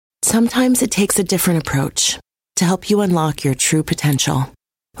Sometimes it takes a different approach to help you unlock your true potential.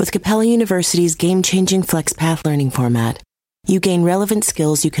 With Capella University's game-changing FlexPath learning format, you gain relevant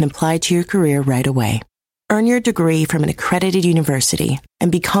skills you can apply to your career right away. Earn your degree from an accredited university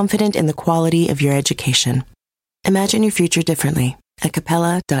and be confident in the quality of your education. Imagine your future differently at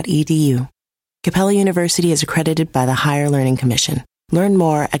capella.edu. Capella University is accredited by the Higher Learning Commission. Learn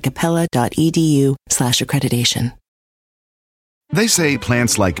more at capella.edu/accreditation. They say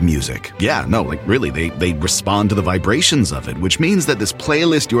plants like music. Yeah, no, like really, they respond to the vibrations of it, which means that this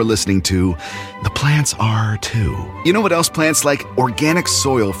playlist you're listening to, the plants are too. You know what else plants like? Organic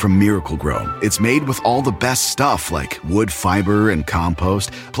soil from Miracle-Gro. It's made with all the best stuff like wood fiber and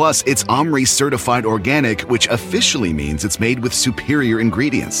compost. Plus, it's OMRI certified organic, which officially means it's made with superior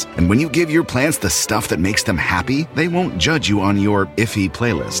ingredients. And when you give your plants the stuff that makes them happy, they won't judge you on your iffy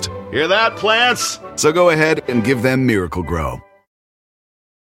playlist. Hear that, plants? So go ahead and give them Miracle-Gro.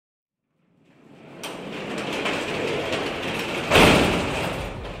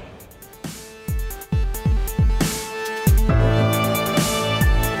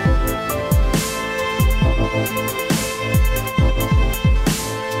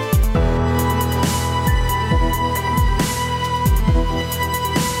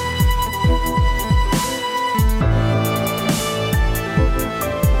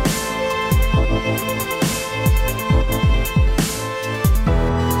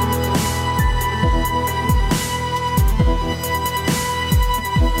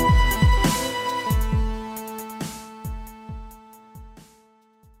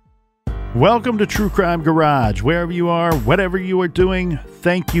 Welcome to True Crime Garage. Wherever you are, whatever you are doing,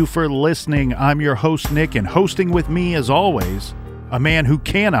 thank you for listening. I'm your host, Nick, and hosting with me, as always, a man who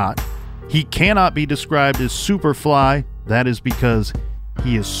cannot be described as super fly. That is because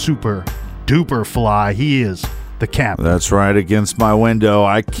he is super duper fly. He is the captain. That's right. Against my window,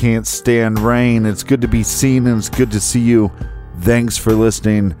 I can't stand rain. It's good to be seen, and it's good to see you. Thanks for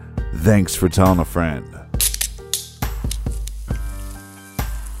listening. Thanks for telling a friend.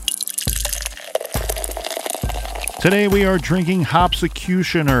 Today we are drinking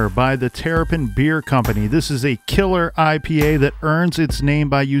Hopsecutioner by the Terrapin Beer Company. This is a killer IPA that earns its name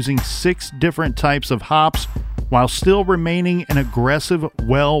by using 6 different types of hops while still remaining an aggressive,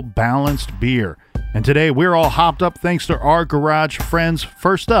 well-balanced beer. And today we're all hopped up thanks to our garage friends.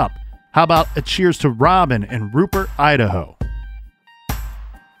 First up, how about a cheers to Robin in Rupert, Idaho?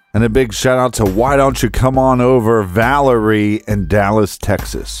 And a big shout out to Why Don't You Come On Over, Valerie in Dallas,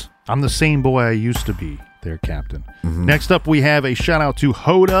 Texas. I'm the same boy I used to be. There, Captain. Mm-hmm. Next up, we have a shout out to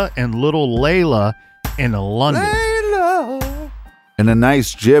Hoda and little Layla in London. Layla. And a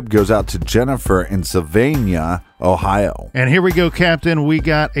nice jib goes out to Jennifer in Sylvania, Ohio. And here we go, Captain. We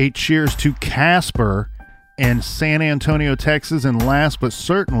got a cheers to Casper in San Antonio, Texas. And last but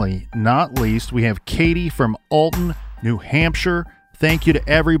certainly not least, we have Katie from Alton, New Hampshire. Thank you to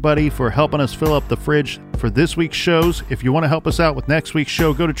everybody for helping us fill up the fridge for this week's shows. If you want to help us out with next week's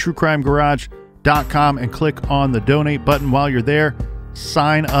show, go to truecrimegarage.com and click on the donate button. While you're there,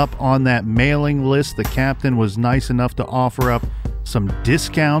 sign up on that mailing list. The captain was nice enough to offer up some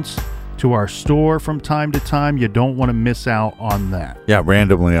discounts to our store from time to time. You don't want to miss out on that. Yeah,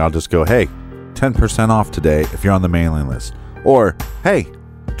 randomly I'll just go, hey, 10% off today if you're on the mailing list. Or, hey,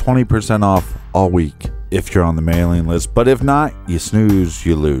 20% off all week if you're on the mailing list. But if not, you snooze,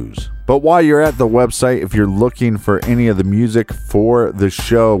 you lose. But while you're at the website, if you're looking for any of the music for the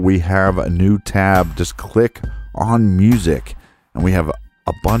show, we have a new tab. Just click on music, and we have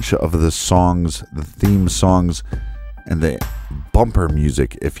a bunch of the songs, the theme songs, and the bumper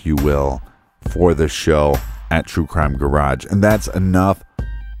music, if you will, for the show at True Crime Garage. And that's enough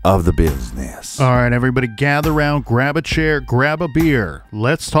of the business. All right, everybody gather around, grab a chair, grab a beer.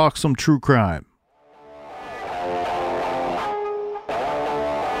 Let's talk some true crime.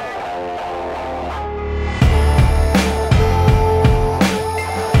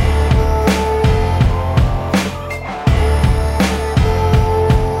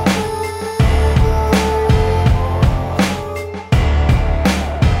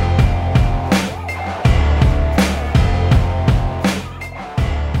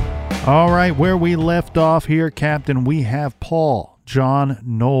 All right, where we left off here, Captain, we have Paul John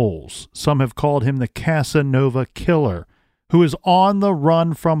Knowles. Some have called him the Casanova Killer, who is on the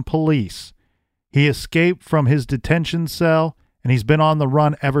run from police. He escaped from his detention cell, and he's been on the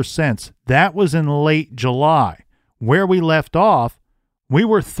run ever since. That was in late July. Where we left off, we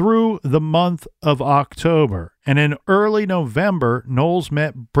were through the month of October, and in early November, Knowles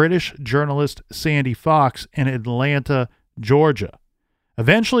met British journalist Sandy Fox in Atlanta, Georgia.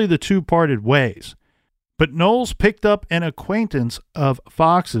 Eventually, the two parted ways. But Knowles picked up an acquaintance of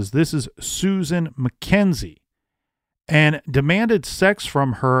Fox's, this is Susan McKenzie, and demanded sex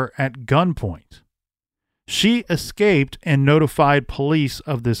from her at gunpoint. She escaped and notified police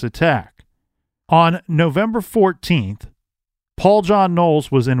of this attack. On November 14th, Paul John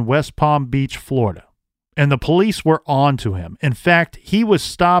Knowles was in West Palm Beach, Florida, and the police were on to him. In fact, he was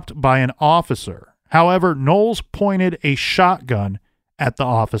stopped by an officer. However, Knowles pointed a shotgun at the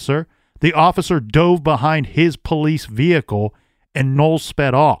officer. The officer dove behind his police vehicle, and Knowles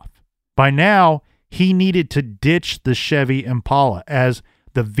sped off. By now, he needed to ditch the Chevy Impala, as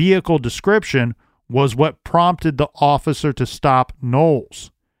the vehicle description was what prompted the officer to stop Knowles.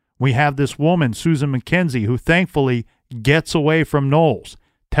 We have this woman, Susan McKenzie, who thankfully gets away from Knowles,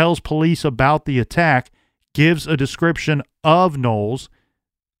 tells police about the attack, gives a description of Knowles.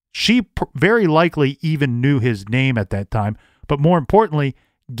 She very likely even knew his name at that time, but more importantly,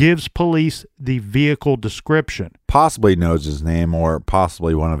 gives police the vehicle description. Possibly knows his name, or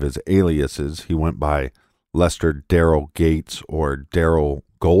possibly one of his aliases. He went by Lester Darrell Gates or Darrell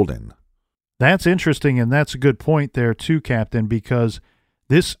Golden. That's interesting, and that's a good point there too, Captain, because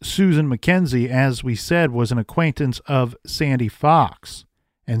this Susan McKenzie, as we said, was an acquaintance of Sandy Fox.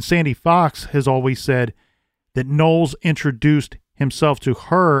 And Sandy Fox has always said that Knowles introduced himself to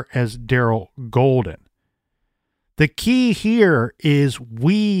her as Darrell Golden. The key here is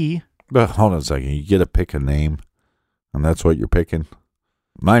But hold on a second. You get to pick a name, and that's what you're picking?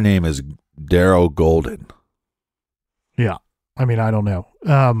 My name is Darrell Golden. Yeah. I mean, I don't know.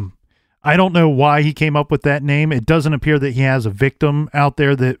 I don't know why he came up with that name. It doesn't appear that he has a victim out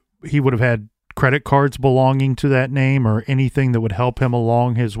there that he would have had credit cards belonging to that name or anything that would help him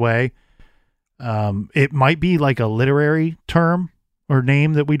along his way. It might be like a literary term or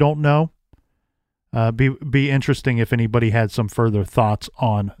name that we don't know. Be interesting if anybody had some further thoughts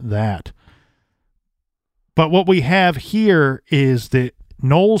on that. But what we have here is that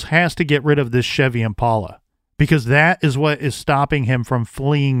Knowles has to get rid of this Chevy Impala, because that is what is stopping him from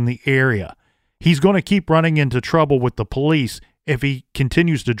fleeing the area. He's going to keep running into trouble with the police if he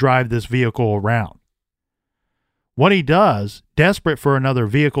continues to drive this vehicle around. What he does, desperate for another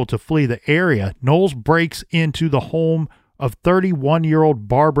vehicle to flee the area, Knowles breaks into the home of 31-year-old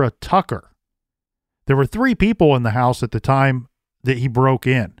Barbara Tucker. There were 3 people in the house at the time that he broke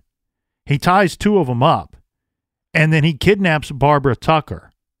in. He ties 2 of them up, and then he kidnaps Barbara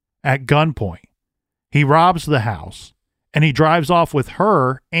Tucker at gunpoint. He robs the house, and he drives off with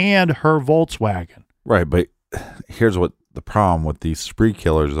her and her Volkswagen. Right, but here's what the problem with these spree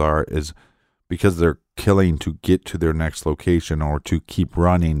killers are, is because they're killing to get to their next location or to keep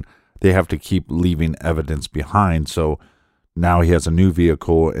running, they have to keep leaving evidence behind. So now he has a new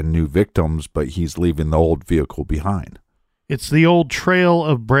vehicle and new victims, but he's leaving the old vehicle behind. It's the old trail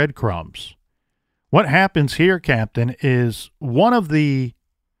of breadcrumbs. What happens here, Captain, is one of the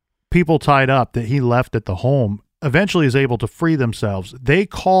people tied up that he left at the home eventually is able to free themselves. They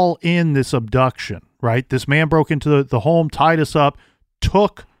call in this abduction, right? This man broke into the home, tied us up,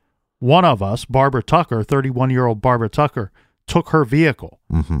 took one of us, Barbara Tucker, 31-year-old Barbara Tucker, took her vehicle.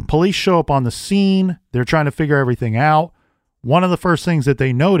 Mm-hmm. Police show up on the scene. They're trying to figure everything out. One of the first things that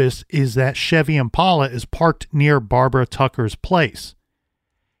they notice is that Chevy Impala is parked near Barbara Tucker's place.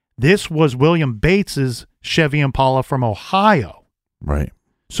 This was William Bates's Chevy Impala from Ohio. Right.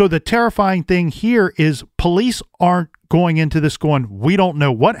 So the terrifying thing here is police aren't going into this going, we don't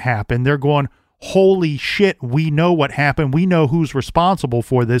know what happened. They're going, holy shit, we know what happened. We know who's responsible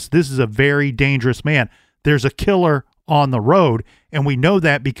for this. This is a very dangerous man. There's a killer on the road, and we know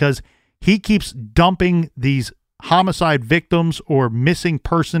that because he keeps dumping these homicide victims or missing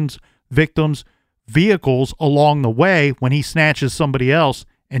persons victims' vehicles along the way when he snatches somebody else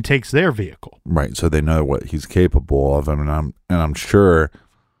and takes their vehicle. Right, so they know what he's capable of, and I'm sure,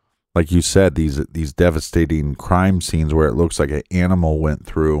 like you said, these devastating crime scenes where it looks like an animal went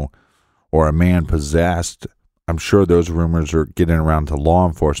through or a man possessed, I'm sure those rumors are getting around to law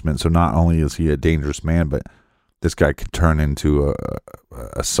enforcement. So not only is he a dangerous man, but this guy could turn into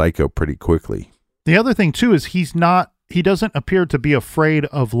a psycho pretty quickly. The other thing too is he doesn't appear to be afraid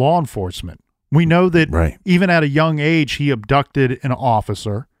of law enforcement. We know that right. Even at a young age, he abducted an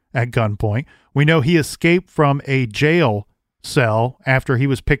officer at gunpoint. We know he escaped from a jail cell after he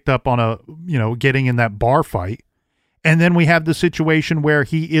was picked up on getting in that bar fight. And then we have the situation where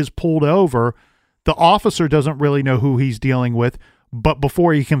he is pulled over. The officer doesn't really know who he's dealing with, but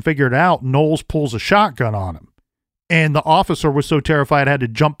before he can figure it out, Knowles pulls a shotgun on him. And the officer was so terrified had to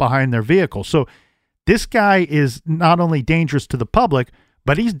jump behind their vehicle. So this guy is not only dangerous to the public,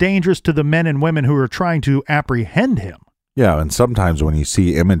 but he's dangerous to the men and women who are trying to apprehend him. Yeah, and sometimes when you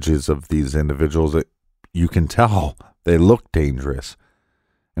see images of these individuals, you can tell they look dangerous.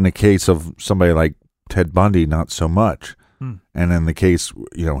 In the case of somebody like Ted Bundy, not so much. And in the case,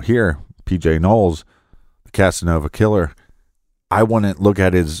 here, PJ Knowles, the Casanova killer, I wouldn't look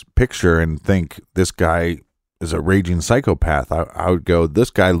at his picture and think this guy is a raging psychopath. I would go, this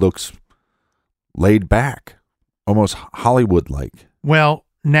guy looks laid back, almost Hollywood-like. Well,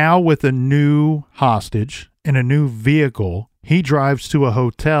 now with a new hostage and a new vehicle, he drives to a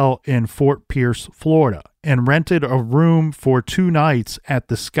hotel in Fort Pierce, Florida, and rented a room for 2 nights at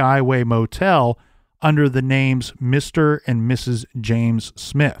the Skyway Motel under the names Mr. and Mrs. James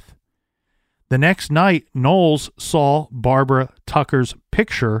Smith. The next night, Knowles saw Barbara Tucker's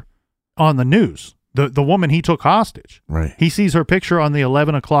picture on the news, the woman he took hostage. Right. He sees her picture on the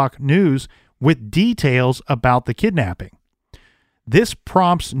 11 o'clock news with details about the kidnapping. This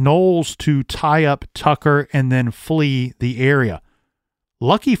prompts Knowles to tie up Tucker and then flee the area.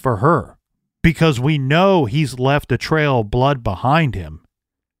 Lucky for her, because we know he's left a trail of blood behind him.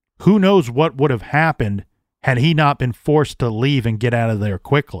 Who knows what would have happened had he not been forced to leave and get out of there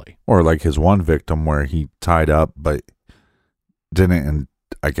quickly. Or like his one victim where he tied up but didn't,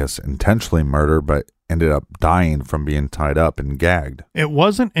 I guess, intentionally murder, but ended up dying from being tied up and gagged. It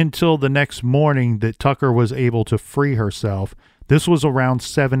wasn't until the next morning that Tucker was able to free herself. This was around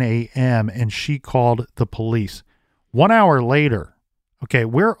 7 a.m., and she called the police. 1 hour later, okay,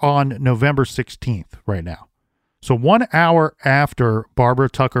 we're on November 16th right now. So 1 hour after Barbara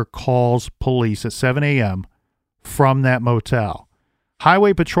Tucker calls police at 7 a.m. from that motel,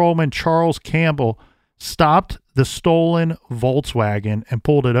 Highway Patrolman Charles Campbell stopped the stolen Volkswagen and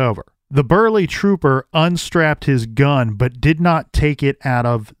pulled it over. The burly trooper unstrapped his gun but did not take it out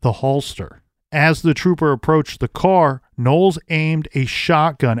of the holster. As the trooper approached the car, Knowles aimed a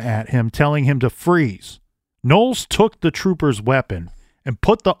shotgun at him, telling him to freeze. Knowles took the trooper's weapon and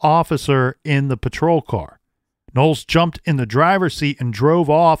put the officer in the patrol car. Knowles jumped in the driver's seat and drove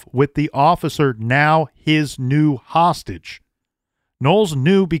off with the officer, now his new hostage. Knowles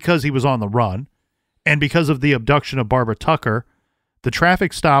knew because he was on the run and because of the abduction of Barbara Tucker, the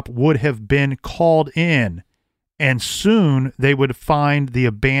traffic stop would have been called in, and soon they would find the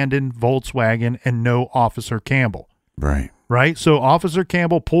abandoned Volkswagen and no Officer Campbell. Right? So Officer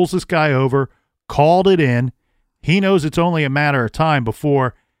Campbell pulls this guy over, called it in. He knows it's only a matter of time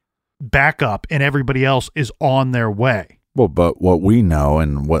before backup and everybody else is on their way. Well, but what we know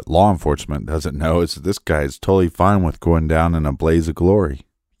and what law enforcement doesn't know is this guy is totally fine with going down in a blaze of glory.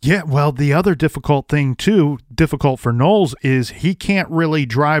 Yeah, well, the other difficult thing, too, difficult for Knowles, is he can't really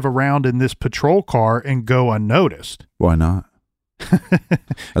drive around in this patrol car and go unnoticed. Why not?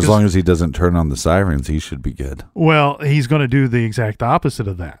 As long as he doesn't turn on the sirens, he should be good. Well, he's going to do the exact opposite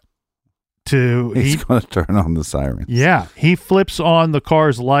of that. He's going to turn on the sirens. Yeah, he flips on the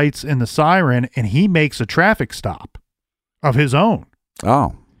car's lights and the siren, and he makes a traffic stop of his own.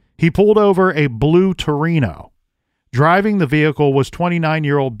 Oh. He pulled over a blue Torino. Driving the vehicle was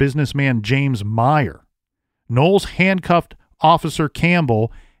 29-year-old businessman James Meyer. Knowles handcuffed Officer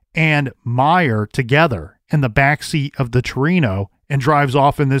Campbell and Meyer together in the back seat of the Torino and drives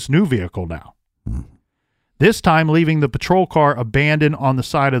off in this new vehicle now. This time leaving the patrol car abandoned on the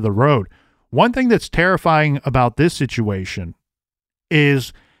side of the road. One thing that's terrifying about this situation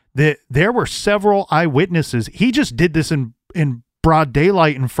is that there were several eyewitnesses. He just did this in broad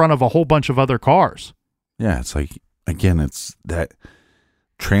daylight in front of a whole bunch of other cars. Yeah, it's like, again, it's that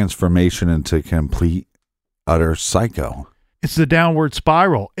transformation into complete, utter psycho. It's the downward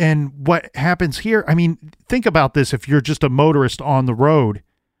spiral. And what happens here, I mean, think about this. If you're just a motorist on the road,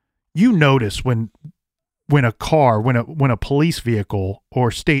 you notice when a police vehicle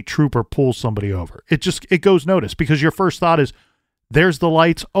or state trooper pulls somebody over. It goes notice because your first thought is, there's the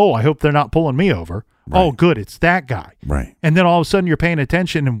lights. Oh, I hope they're not pulling me over. Right. Oh, good. It's that guy. Right. And then all of a sudden you're paying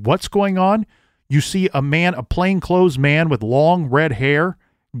attention and what's going on? You see a plainclothes man with long red hair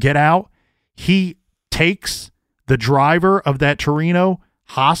get out. He takes the driver of that Torino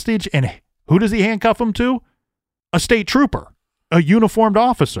hostage, and who does he handcuff him to? A state trooper, a uniformed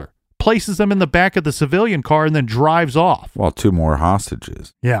officer. Places them in the back of the civilian car and then drives off. Well, 2 more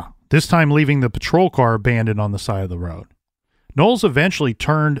hostages. Yeah, this time leaving the patrol car abandoned on the side of the road. Knowles eventually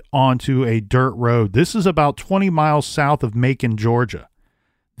turned onto a dirt road. This is about 20 miles south of Macon, Georgia.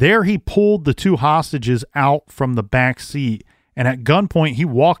 There he pulled the 2 hostages out from the back seat, and at gunpoint he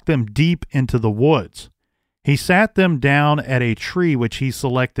walked them deep into the woods. He sat them down at a tree which he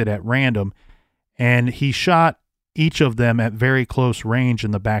selected at random, and he shot each of them at very close range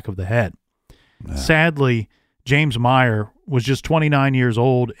in the back of the head. Yeah. Sadly, James Meyer was just 29 years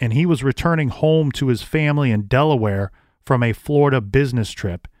old, and he was returning home to his family in Delaware from a Florida business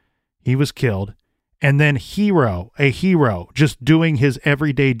trip. He was killed, And then a hero, just doing his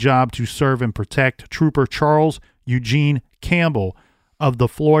everyday job to serve and protect, Trooper Charles Eugene Campbell of the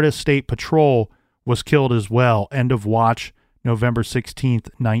Florida State Patrol was killed as well. End of watch, November 16th,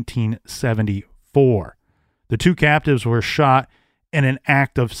 1974. The two captives were shot in an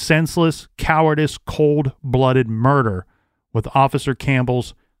act of senseless, cowardice, cold-blooded murder with Officer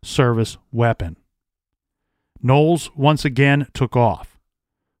Campbell's service weapon. Knowles once again took off.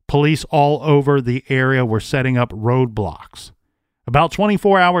 Police all over the area were setting up roadblocks. About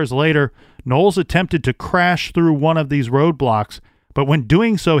 24 hours later, Knowles attempted to crash through one of these roadblocks, but when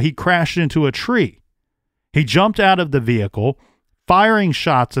doing so, he crashed into a tree. He jumped out of the vehicle, firing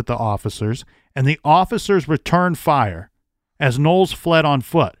shots at the officers, and the officers returned fire as Knowles fled on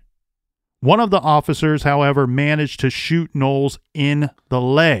foot. One of the officers, however, managed to shoot Knowles in the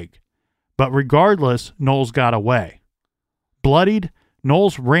leg, but regardless, Knowles got away. Bloodied,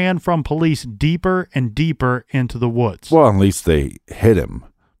 Knowles ran from police deeper and deeper into the woods. Well, at least they hit him,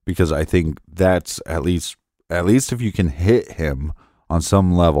 because I think that's at least if you can hit him on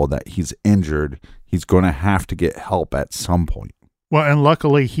some level that he's injured, he's going to have to get help at some point. Well, and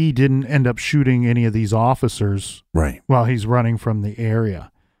luckily he didn't end up shooting any of these officers while he's running from the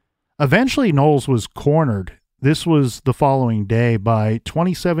area. Eventually, Knowles was cornered. This was the following day by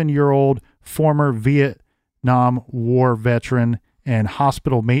 27-year-old former Vietnam War veteran and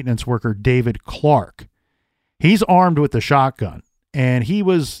hospital maintenance worker David Clark. He's armed with a shotgun, and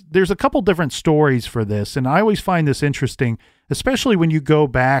there's a couple different stories for this, and I always find this interesting, especially when you go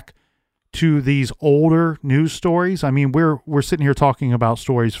back to these older news stories. I mean, we're sitting here talking about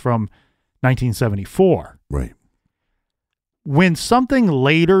stories from 1974. Right. When something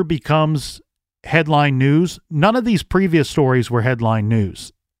later becomes headline news, none of these previous stories were headline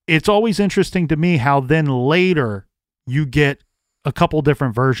news. It's always interesting to me how then later you get a couple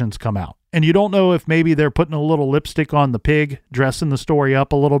different versions come out. And you don't know if maybe they're putting a little lipstick on the pig, dressing the story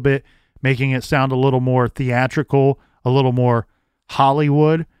up a little bit, making it sound a little more theatrical, a little more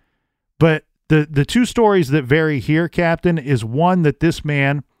Hollywood. But the two stories that vary here, Captain, is one that this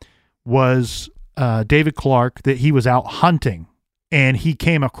man was David Clark, that he was out hunting and he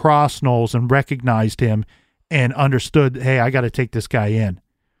came across Knowles and recognized him and understood, hey, I got to take this guy in.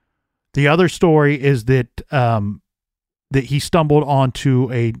 The other story is that that he stumbled onto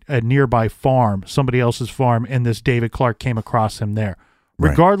a nearby farm, somebody else's farm, and this David Clark came across him there. Right.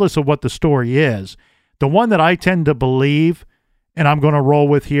 Regardless of what the story is, the one that I tend to believe, and I'm going to roll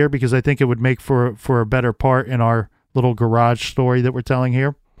with here because I think it would make for a better part in our little garage story that we're telling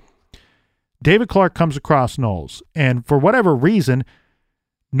here. David Clark comes across Knowles, and for whatever reason,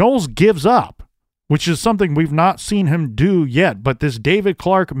 Knowles gives up, which is something we've not seen him do yet, but this David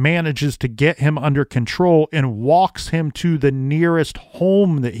Clark manages to get him under control and walks him to the nearest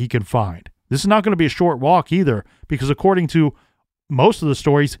home that he can find. This is not going to be a short walk either, because according to most of the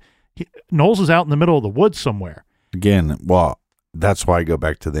stories, Knowles is out in the middle of the woods somewhere. Again, well, that's why I go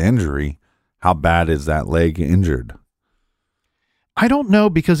back to the injury. How bad is that leg injured? I don't know,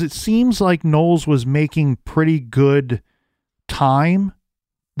 because it seems like Knowles was making pretty good time,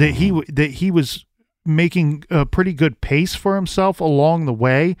 that he was making a pretty good pace for himself along the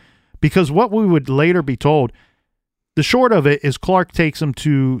way, because what we would later be told, the short of it is Clark takes him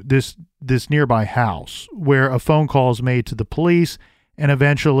to this nearby house where a phone call is made to the police, and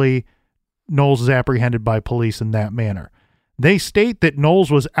eventually Knowles is apprehended by police in that manner. They state that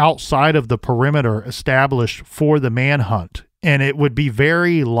Knowles was outside of the perimeter established for the manhunt, and it would be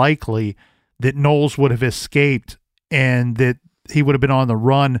very likely that Knowles would have escaped and that he would have been on the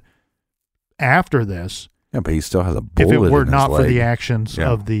run after this. Yeah, but he still has a bullet if it were in his not leg. For the actions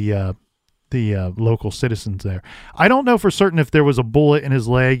of the local citizens there. I don't know for certain if there was a bullet in his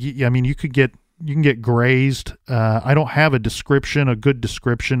leg. I mean, you can get grazed. I don't have a good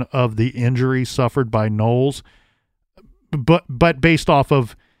description of the injury suffered by Knowles, but based off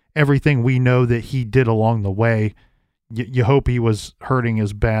of everything we know that he did along the way, you hope he was hurting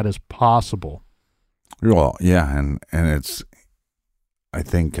as bad as possible. Well, yeah, and it's, I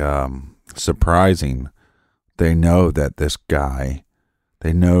think, surprising. They know that this guy,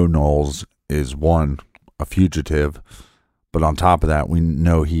 they know Knowles is a fugitive, but on top of that, we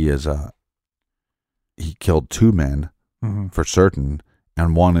know he killed two men for certain,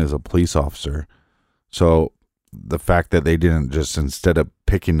 and one is a police officer. So the fact that they didn't just, instead of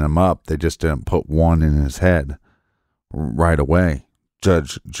picking him up, they just didn't put one in his head right away.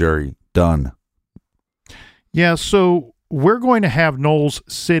 Judge, jury, done. Yeah, so we're going to have Knowles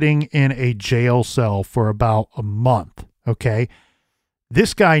sitting in a jail cell for about a month, okay?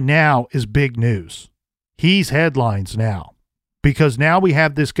 This guy now is big news. He's headlines now. because now we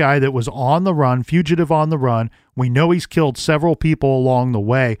have this guy that was on the run, fugitive on the run. We know he's killed several people along the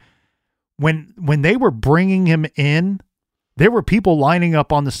way. When they were bringing him in, there were people lining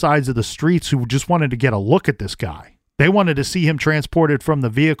up on the sides of the streets who just wanted to get a look at this guy. They wanted to see him transported from the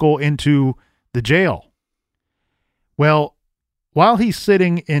vehicle into the jail. Well, while he's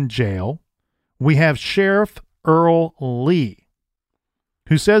sitting in jail, we have Sheriff Earl Lee,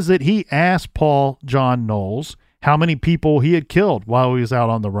 who says that he asked Paul John Knowles how many people he had killed while he was out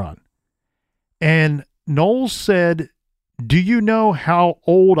on the run. And Knowles said, "Do you know how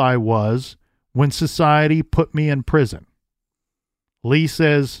old I was when society put me in prison?" Lee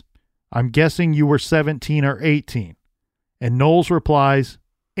says, "I'm guessing you were 17 or 18. And Knowles replies,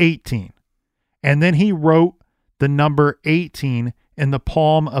 18. And then he wrote the number 18 in the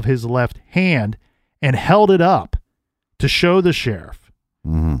palm of his left hand and held it up to show the sheriff.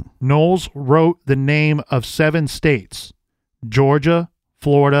 Mm-hmm. Knowles wrote the name of 7 states: Georgia,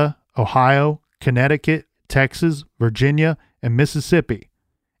 Florida, Ohio, Connecticut, Texas, Virginia, and Mississippi,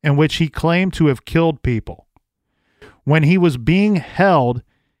 in which he claimed to have killed people. When he was being held,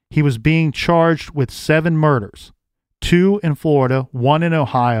 he was being charged with 7 murders, 2 in Florida, 1 in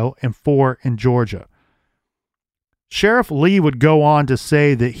Ohio, and 4 in Georgia." Sheriff Lee would go on to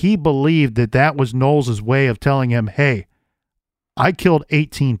say that he believed that that was Knowles' way of telling him, "Hey, I killed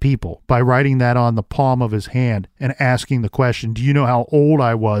 18 people," by writing that on the palm of his hand and asking the question, "Do you know how old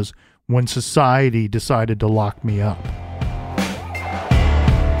I was when society decided to lock me up?"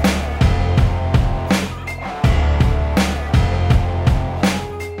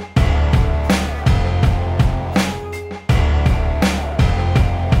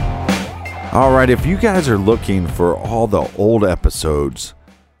 All right, if you guys are looking for all the old episodes,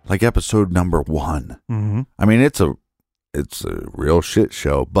 like episode number 1, Mm-hmm. I mean, it's a real shit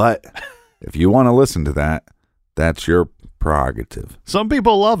show, but if you want to listen to that, that's your prerogative. Some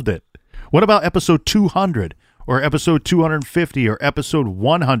people loved it. What about episode 200 or episode 250 or episode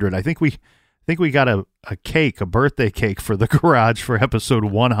 100? I think we got a cake, a birthday cake for the garage for episode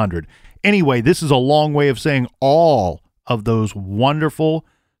 100. Anyway, this is a long way of saying all of those wonderful,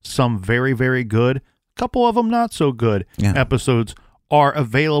 some very, very good, a couple of them not so good episodes are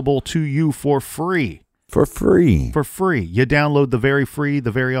available to you for free. For free. For free. You download the very free,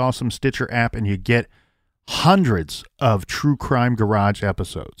 the very awesome Stitcher app, and you get hundreds of True Crime Garage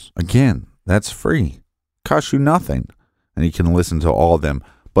episodes. Again, that's free. Costs you nothing. And you can listen to all of them.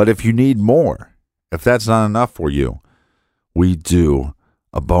 But if you need more, if that's not enough for you, we do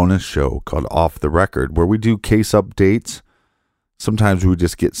a bonus show called Off the Record, where we do case updates. Sometimes we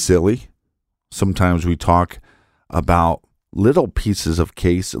just get silly. Sometimes we talk about little pieces of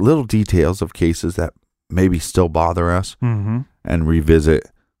case, little details of cases that maybe still bother us, and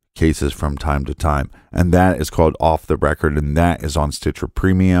revisit cases from time to time. And that is called Off the Record, and that is on Stitcher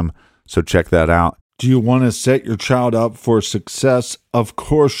Premium. So check that out. Do you want to set your child up for success? Of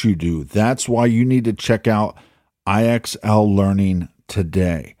course you do. That's why you need to check out IXL Learning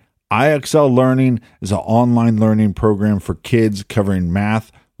today. IXL Learning is an online learning program for kids covering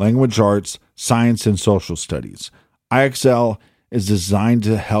math, language arts, science, and social studies. IXL is designed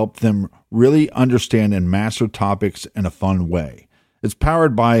to help them really understand and master topics in a fun way. It's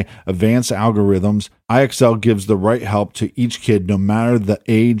powered by advanced algorithms. IXL gives the right help to each kid, no matter the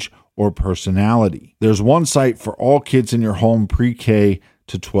age or personality. There's one site for all kids in your home pre-K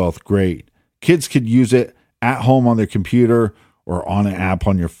to 12th grade. Kids could use it at home on their computer or on an app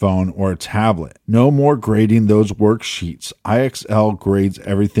on your phone or a tablet. No more grading those worksheets. IXL grades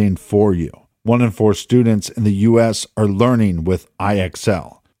everything for you. 1 in 4 students in the U.S. are learning with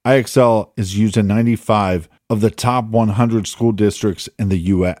IXL. IXL is used in 95 of the top 100 school districts in the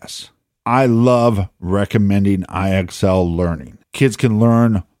U.S. I love recommending IXL Learning. Kids can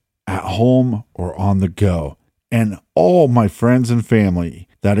learn at home or on the go. And all my friends and family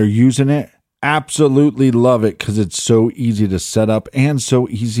that are using it absolutely love it because it's so easy to set up and so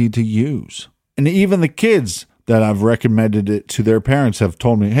easy to use. And even the kids that I've recommended it to their parents have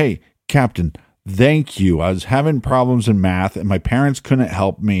told me, "Hey, Captain, thank you. I was having problems in math and my parents couldn't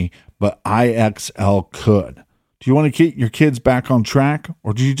help me, but IXL could." Do you want to get your kids back on track,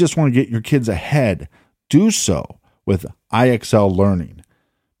 or do you just want to get your kids ahead? Do so with IXL Learning.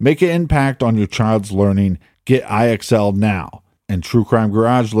 Make an impact on your child's learning. Get IXL now. And True Crime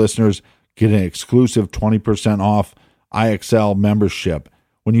Garage listeners get an exclusive 20% off IXL membership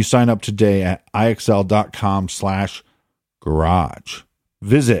when you sign up today at IXL.com/garage.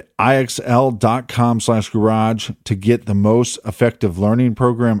 Visit IXL.com/garage to get the most effective learning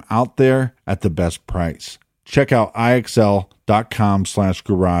program out there at the best price. Check out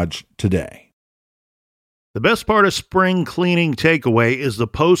IXL.com/garage today. The best part of spring cleaning takeaway is the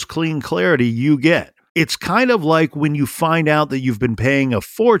post-clean clarity you get. It's kind of like when you find out that you've been paying a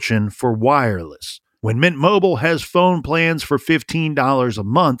fortune for wireless. When Mint Mobile has phone plans for $15 a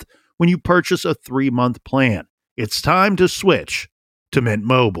month when you purchase a 3-month plan. It's time to switch to Mint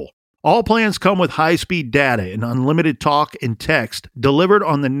Mobile. All plans come with high-speed data and unlimited talk and text delivered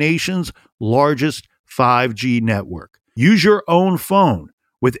on the nation's largest 5G network. Use your own phone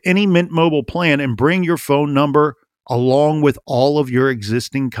with any Mint Mobile plan and bring your phone number along with all of your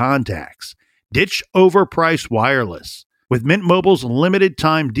existing contacts. Ditch overpriced wireless with Mint Mobile's limited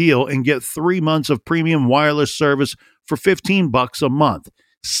time deal and get 3 months of premium wireless service for $15 a month.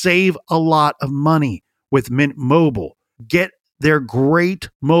 Save a lot of money with Mint Mobile. Get their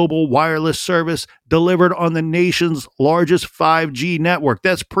great mobile wireless service delivered on the nation's largest 5G network.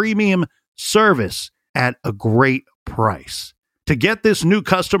 That's premium service at a great price. To get this new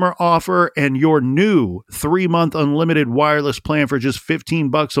customer offer and your new 3-month unlimited wireless plan for just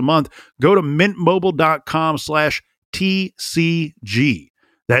 $15 a month, go to mintmobile.com/TCG.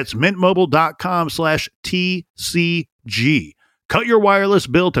 That's mintmobile.com/TCG. Cut your wireless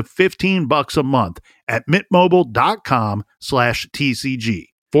bill to $15 a month at mintmobile.com/TCG.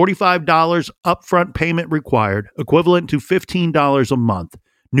 $45 upfront payment required, equivalent to $15 a month.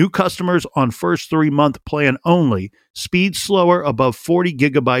 New customers on first 3-month plan only. Speed slower above 40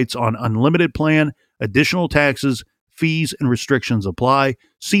 gigabytes on unlimited plan. Additional taxes, fees, and restrictions apply.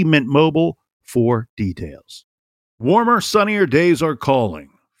 See Mint Mobile for details. Warmer, sunnier days are calling.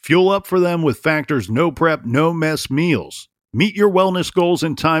 Fuel up for them with Factor's no prep, no mess meals. Meet your wellness goals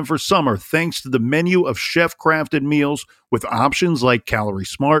in time for summer thanks to the menu of chef-crafted meals with options like Calorie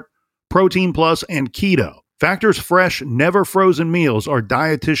Smart, Protein Plus, and Keto. Factor's fresh, never-frozen meals are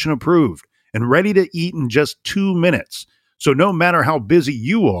dietitian approved and ready to eat in just 2 minutes. So no matter how busy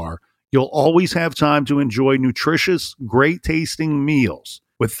you are, you'll always have time to enjoy nutritious, great-tasting meals.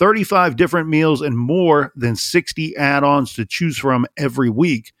 With 35 different meals and more than 60 add-ons to choose from every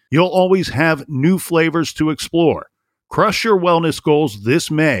week, you'll always have new flavors to explore. Crush your wellness goals this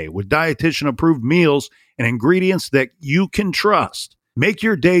May with dietitian-approved meals and ingredients that you can trust. Make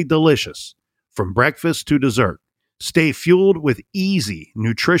your day delicious, from breakfast to dessert. Stay fueled with easy,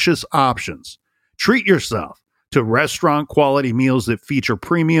 nutritious options. Treat yourself to restaurant-quality meals that feature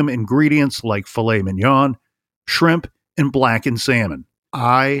premium ingredients like filet mignon, shrimp, and blackened salmon.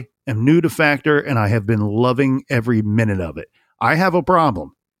 I am new to Factor, and I have been loving every minute of it. I have a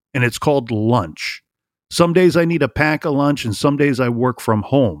problem, and it's called lunch. Some days I need to pack a lunch, and some days I work from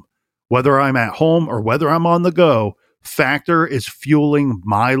home. Whether I'm at home or whether I'm on the go, Factor is fueling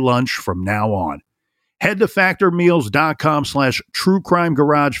my lunch from now on. Head to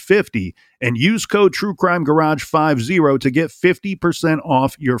factormeals.com/truecrimegarage50 and use code truecrimegarage50 to get 50%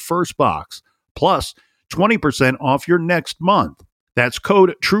 off your first box, plus 20% off your next month. That's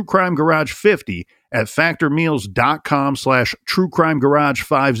code truecrimegarage50 at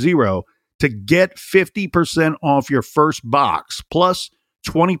factormeals.com/truecrimegarage50 to get 50% off your first box, plus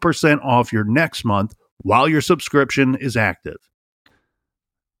 20% off your next month while your subscription is active.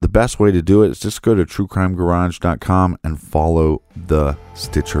 The best way to do it is just go to truecrimegarage.com and follow the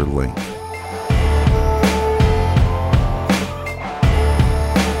Stitcher link.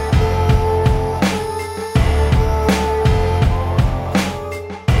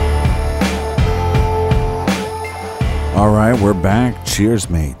 All right, we're back. Cheers,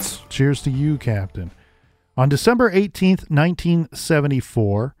 mates. Cheers to you, Captain. On December 18th,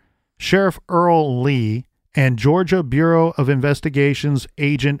 1974, Sheriff Earl Lee and Georgia Bureau of Investigations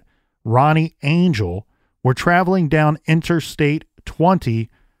agent Ronnie Angel were traveling down Interstate 20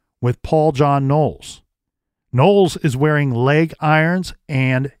 with Paul John Knowles. Knowles is wearing leg irons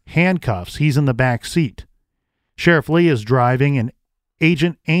and handcuffs. He's in the back seat. Sheriff Lee is driving and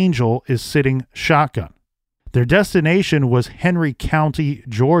Agent Angel is sitting shotgun. Their destination was Henry County,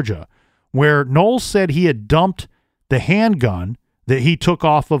 Georgia, where Knowles said he had dumped the handgun that he took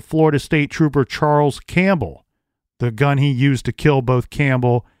off of Florida State Trooper Charles Campbell, the gun he used to kill both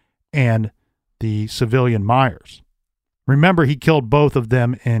Campbell and the civilian Myers. Remember, he killed both of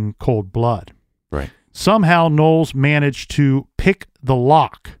them in cold blood. Right. Somehow, Knowles managed to pick the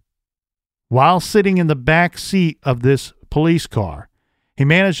lock while sitting in the back seat of this police car. He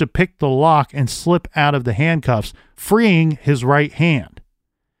managed to pick the lock and slip out of the handcuffs, freeing his right hand.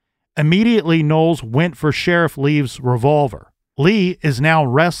 Immediately, Knowles went for Sheriff Lee's revolver. Lee is now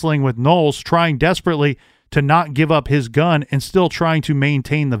wrestling with Knowles, trying desperately to not give up his gun and still trying to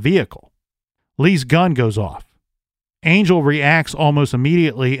maintain the vehicle. Lee's gun goes off. Angel reacts almost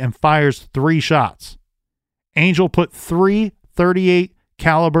immediately and fires 3 shots. Angel put 3 .38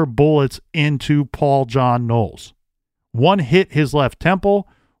 caliber bullets into Paul John Knowles. One hit his left temple,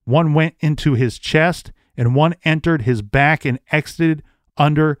 one went into his chest, and one entered his back and exited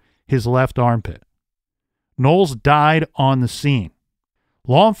under his left armpit. Knowles died on the scene.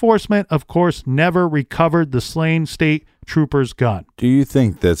 Law enforcement, of course, never recovered the slain state trooper's gun. Do you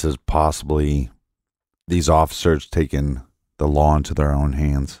think this is possibly these officers taking the law into their own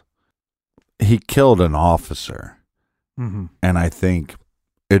hands? He killed an officer. Mm-hmm. And I think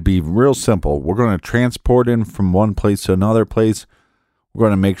it'd be real simple. We're going to transport him from one place to another place. We're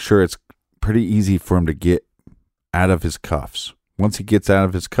going to make sure it's pretty easy for him to get out of his cuffs. Once he gets out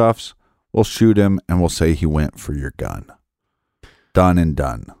of his cuffs, we'll shoot him and we'll say he went for your gun. Done and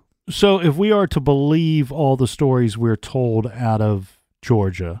done. So if we are to believe all the stories we're told out of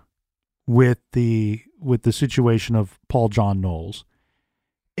Georgia with the situation of Paul John Knowles,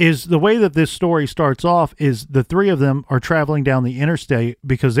 is the way that this story starts off is the three of them are traveling down the interstate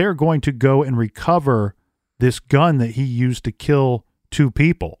because they're going to go and recover this gun that he used to kill two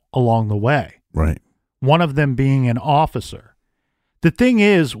people along the way. Right. One of them being an officer. The thing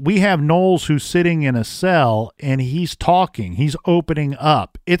is, we have Knowles who's sitting in a cell and he's talking, he's opening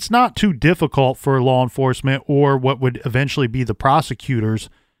up. It's not too difficult for law enforcement or what would eventually be the prosecutors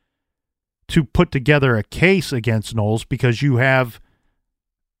to put together a case against Knowles, because you have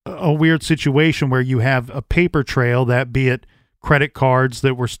a weird situation where you have a paper trail, that be it credit cards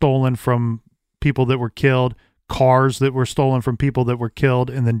that were stolen from people that were killed, cars that were stolen from people that were killed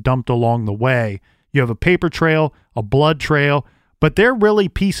and then dumped along the way. You have a paper trail, a blood trail, but they're really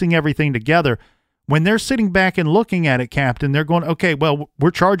piecing everything together. When they're sitting back and looking at it, Captain, they're going, okay, well, we're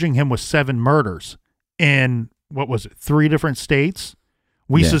charging him with 7 murders in, 3 different states?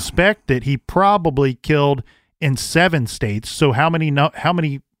 We suspect that he probably killed in 7 states. So how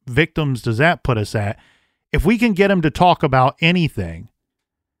many victims does that put us at? If we can get him to talk about anything,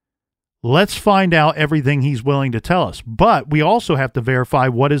 let's find out everything he's willing to tell us. But we also have to verify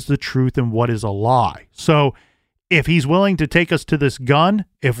what is the truth and what is a lie. So if he's willing to take us to this gun,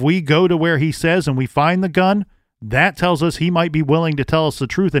 if we go to where he says and we find the gun, that tells us he might be willing to tell us the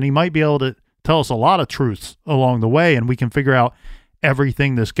truth, and he might be able to tell us a lot of truths along the way, and we can figure out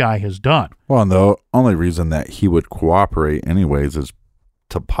everything this guy has done. Well, and the only reason that he would cooperate anyways is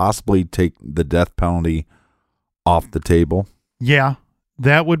to possibly take the death penalty off the table. Yeah,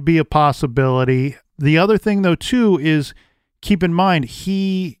 that would be a possibility. The other thing, though, too, is keep in mind,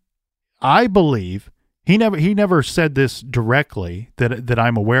 I believe, he never said this directly that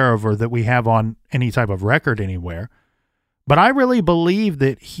I'm aware of or that we have on any type of record anywhere, but I really believe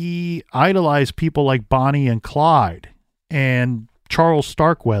that he idolized people like Bonnie and Clyde and Charles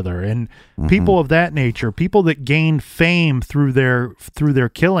Starkweather and people of that nature, people that gained fame through their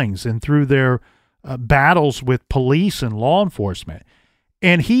killings and through their battles with police and law enforcement.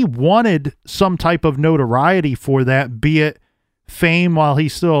 And he wanted some type of notoriety for that, be it fame while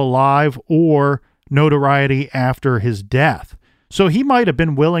he's still alive or notoriety after his death. So he might have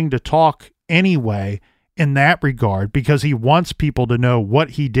been willing to talk anyway in that regard because he wants people to know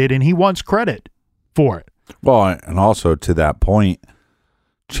what he did and he wants credit for it. Well, and also to that point,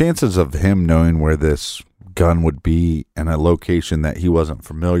 chances of him knowing where this gun would be in a location that he wasn't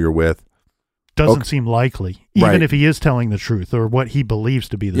familiar with doesn't seem likely, even if he is telling the truth or what he believes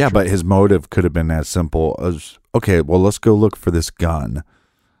to be the truth. Yeah, but his motive could have been as simple as, okay, well, let's go look for this gun.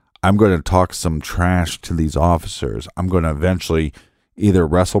 I'm going to talk some trash to these officers. I'm going to eventually either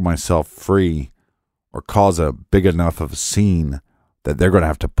wrestle myself free or cause a big enough of a scene that they're going to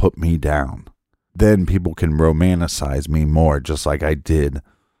have to put me down. Then people can romanticize me more, just like I did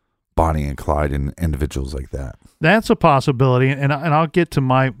Bonnie and Clyde and individuals like that. That's a possibility, and I'll get to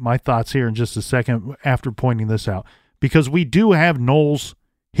my thoughts here in just a second after pointing this out, because we do have Knowles,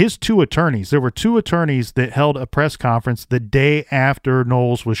 his 2 attorneys. There were 2 attorneys that held a press conference the day after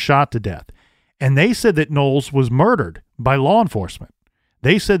Knowles was shot to death, and they said that Knowles was murdered by law enforcement.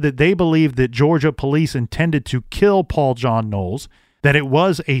 They said that they believed that Georgia police intended to kill Paul John Knowles, that it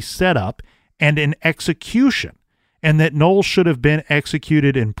was a setup and an execution, and that Knowles should have been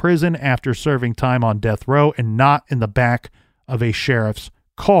executed in prison after serving time on death row and not in the back of a sheriff's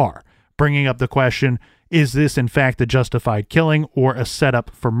car, bringing up the question, is this in fact a justified killing or a setup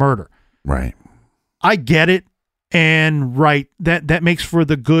for murder? Right. I get it, and that makes for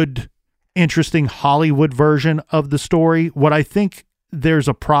the good, interesting Hollywood version of the story. What I think there's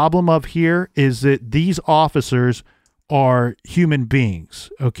a problem of here is that these officers are human beings,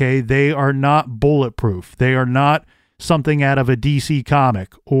 okay? They are not bulletproof. They are not something out of a DC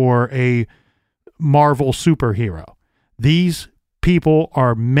comic or a Marvel superhero. These people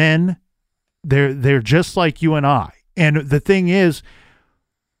are men. They're just like you and I. And the thing is,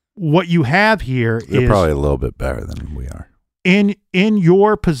 what you have here They're is probably a little bit better than we are. in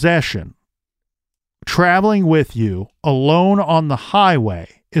your possession, traveling with you alone on the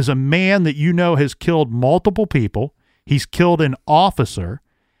highway is a man that you know has killed multiple people. He's killed an officer.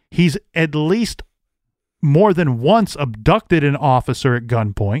 He's at least more than once abducted an officer at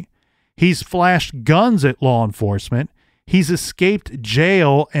gunpoint. He's flashed guns at law enforcement. He's escaped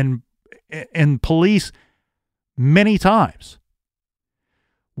jail and police many times.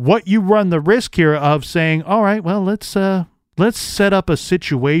 What you run the risk here of saying, all right, well, let's set up a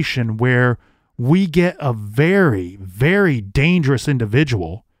situation where we get a very, very dangerous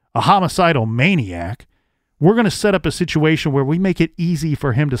individual, a homicidal maniac. We're going to set up a situation where we make it easy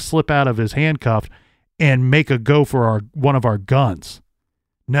for him to slip out of his handcuff and make a go for one of our guns.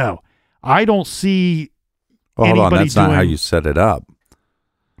 No, I don't see Hold on, anybody that's not how you set it up.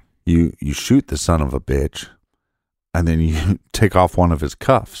 You shoot the son of a bitch, and then you take off one of his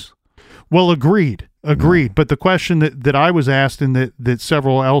cuffs. Well, agreed. But the question that I was asked and that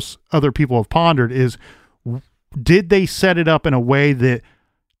several other people have pondered is, did they set it up in a way that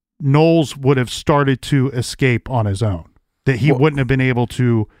Knowles would have started to escape on his own? That he wouldn't have been able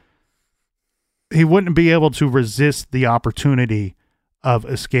to, he wouldn't be able to resist the opportunity of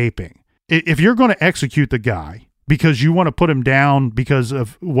escaping. If you're going to execute the guy because you want to put him down because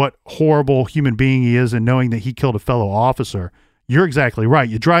of what horrible human being he is and knowing that he killed a fellow officer, you're exactly right.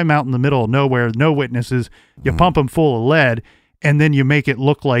 You drive him out in the middle of nowhere, no witnesses, you pump him full of lead, and then you make it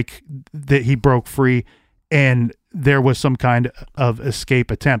look like that he broke free and there was some kind of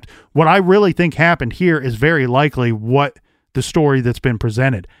escape attempt. What I really think happened here is very likely what the story that's been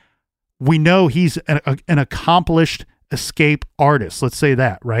presented. We know he's an accomplished escape artist. Let's say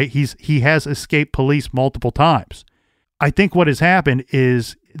that, right? He has escaped police multiple times. I think what has happened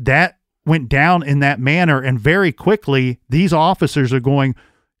is that went down in that manner, and very quickly these officers are going,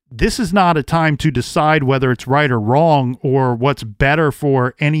 this is not a time to decide whether it's right or wrong or what's better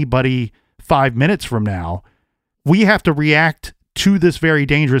for anybody 5 minutes from now. We have to react to this very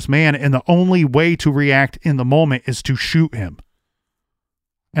dangerous man, and the only way to react in the moment is to shoot him.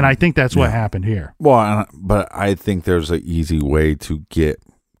 And I think that's what happened here. Well, but I think there's an easy way to get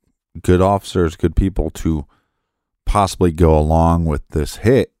good officers, good people to possibly go along with this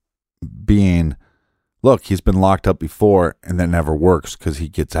hit being, look, he's been locked up before and that never works because he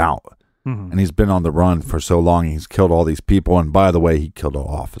gets out. Mm-hmm. And he's been on the run for so long. He's killed all these people. And by the way, he killed an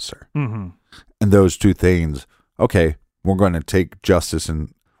officer. Mm-hmm. And those two things, okay, we're going to take justice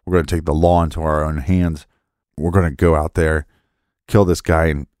and we're going to take the law into our own hands. We're going to go out there, kill this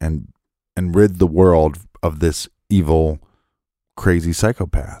guy and rid the world of this evil, crazy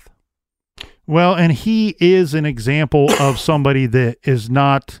psychopath. Well, and he is an example of somebody that is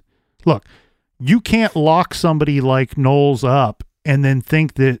not, look, you can't lock somebody like Knowles up and then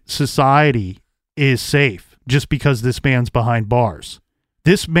think that society is safe just because this man's behind bars.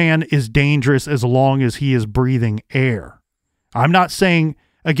 This man is dangerous as long as he is breathing air. I'm not saying,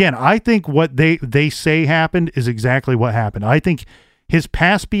 again, I think what they say happened is exactly what happened. I think his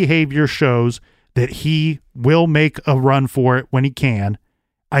past behavior shows that he will make a run for it when he can.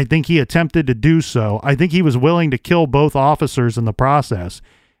 I think he attempted to do so. I think he was willing to kill both officers in the process.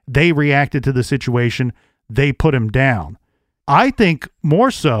 They reacted to the situation. They put him down. I think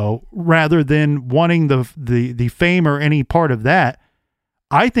more so, rather than wanting the fame or any part of that,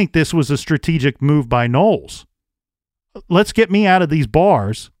 I think this was a strategic move by Knowles. Let's get me out of these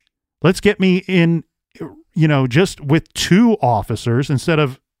bars. Let's get me in, just with 2 officers instead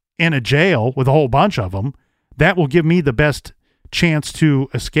of in a jail with a whole bunch of them. That will give me the best chance to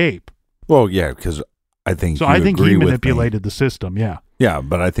escape. Well, yeah, because I think he manipulated the system. Yeah. Yeah,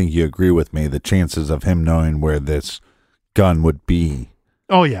 but I think you agree with me. The chances of him knowing where this gun would be.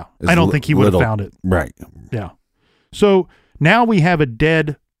 Oh, yeah. I don't think he would have found it. Right. Yeah. So now we have a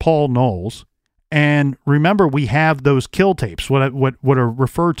dead Paul Knowles. And remember, we have those kill tapes, what are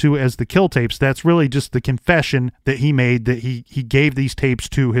referred to as the kill tapes. That's really just the confession that he made, that he gave these tapes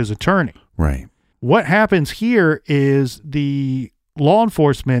to his attorney. Right. What happens here is the law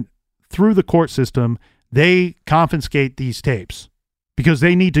enforcement, through the court system, they confiscate these tapes because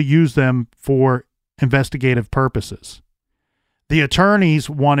they need to use them for investigative purposes. The attorneys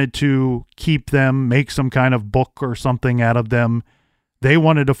wanted to keep them, make some kind of book or something out of them. They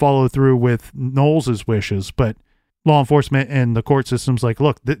wanted to follow through with Knowles' wishes, but law enforcement and the court system's like,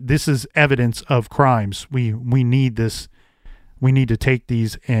 look, this is evidence of crimes. We need this. We need to take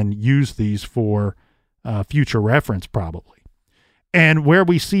these and use these for future reference, probably. And where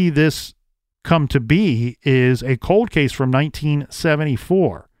we see this come to be is a cold case from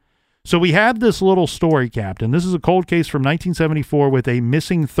 1974. So we have this little story, Captain. This is a cold case from 1974 with a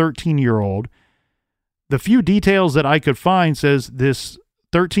missing 13-year-old. The few details that I could find says this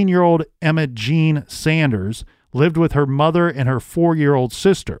 13-year-old Emma Jean Sanders lived with her mother and her 4-year-old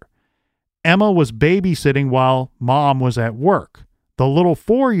sister. Emma was babysitting while mom was at work. The little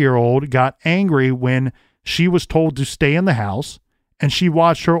 4-year-old got angry when she was told to stay in the house, and she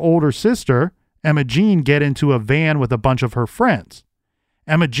watched her older sister, Emma Jean, get into a van with a bunch of her friends.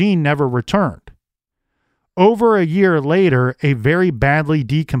 Emma Jean never returned. Over a year later, a very badly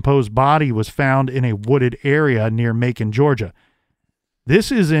decomposed body was found in a wooded area near Macon, Georgia.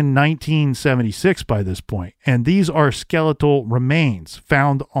 This is in 1976 by this point, and these are skeletal remains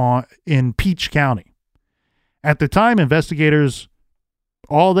found in Peach County. At the time, investigators,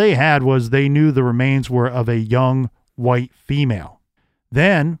 all they had was they knew the remains were of a young white female.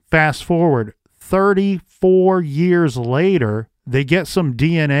 Then, fast forward 34 years later, they get some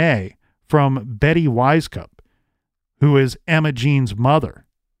DNA from Betty Wisecup, who is Emma Jean's mother.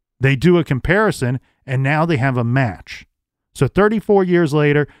 They do a comparison, and now they have a match. So 34 years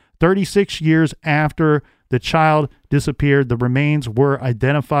later, 36 years after the child disappeared, the remains were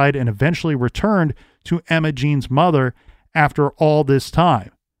identified and eventually returned to Emma Jean's mother after all this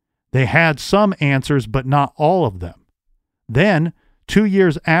time. They had some answers, but not all of them. Then, 2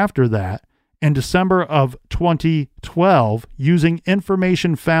 years after that, in December of 2012, using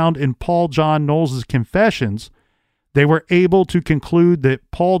information found in Paul John Knowles' confessions, they were able to conclude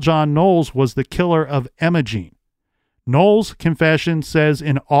that Paul John Knowles was the killer of Emma Jean. Knowles' confession says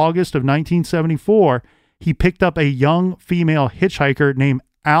in August of 1974, he picked up a young female hitchhiker named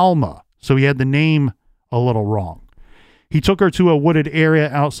Alma, so he had the name a little wrong. He took her to a wooded area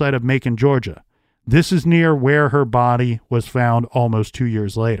outside of Macon, Georgia. This is near where her body was found almost 2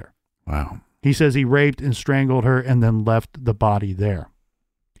 years later. Wow. He says he raped and strangled her and then left the body there.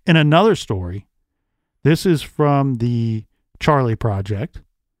 In another story, this is from the Charlie Project,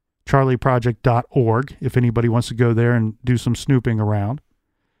 charlieproject.org, if anybody wants to go there and do some snooping around.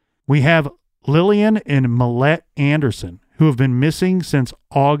 We have Lillian and Millette Anderson, who have been missing since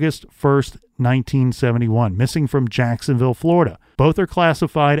August 1st, 1971, missing from Jacksonville, Florida. Both are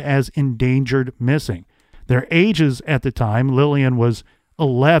classified as endangered missing. Their ages at the time, Lillian was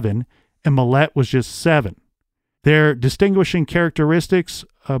 11 and Millette was just 7. Their distinguishing characteristics,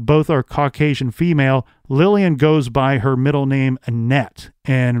 both are Caucasian female. Lillian goes by her middle name Annette,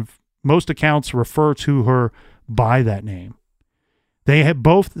 and most accounts refer to her by that name. They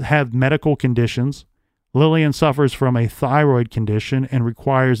both have medical conditions. Lillian suffers from a thyroid condition and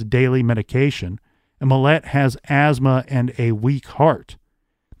requires daily medication, and Millette has asthma and a weak heart.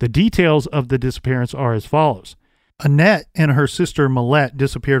 The details of the disappearance are as follows. Annette and her sister Millette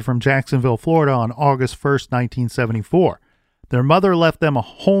disappeared from Jacksonville, Florida on August 1st, 1974. Their mother left them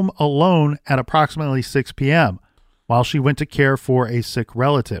home alone at approximately 6 p.m. while she went to care for a sick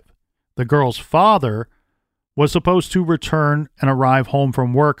relative. The girl's father was supposed to return and arrive home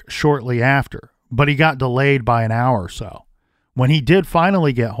from work shortly after, but he got delayed by an hour or so. When he did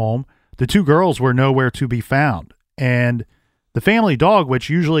finally get home, the two girls were nowhere to be found, and the family dog, which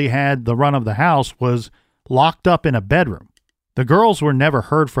usually had the run of the house, was locked up in a bedroom. The girls were never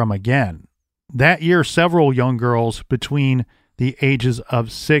heard from again. That year, several young girls between the ages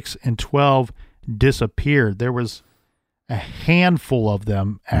of 6 and 12 disappeared. There was a handful of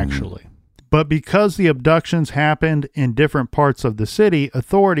them, actually. But because the abductions happened in different parts of the city,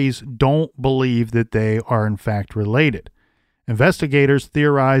 authorities don't believe that they are in fact related. Investigators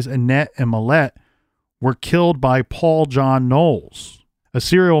theorize Annette and Millette were killed by Paul John Knowles, a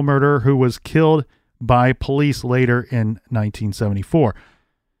serial murderer who was killed by police later in 1974.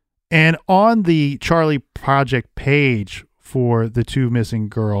 And on the Charlie Project page for the two missing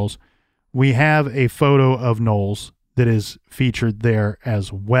girls, we have a photo of Knowles that is featured there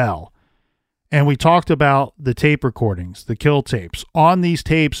as well. And we talked about the tape recordings, the kill tapes. On these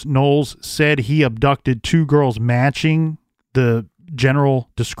tapes, Knowles said he abducted two girls matching the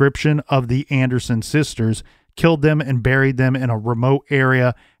general description of the Anderson sisters, killed them and buried them in a remote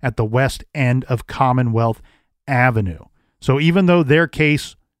area at the west end of Commonwealth Avenue. So even though their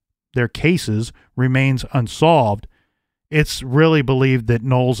cases remains unsolved, it's really believed that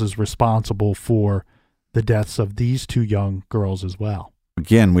Knowles is responsible for the deaths of these two young girls as well.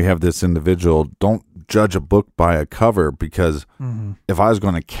 Again, we have this individual. Don't judge a book by a cover, because if I was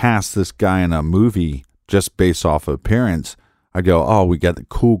going to cast this guy in a movie just based off of appearance, I'd go, oh, we got the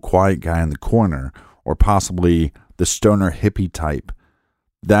cool, quiet guy in the corner, or possibly the stoner hippie type.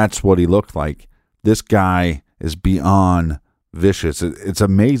 That's what he looked like. This guy is beyond vicious. It's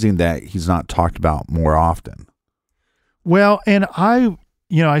amazing that he's not talked about more often. Well, and I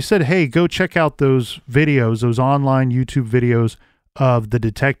I said, hey, go check out those videos, those online YouTube videos of the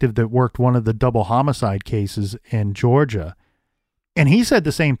detective that worked one of the double homicide cases in Georgia. And he said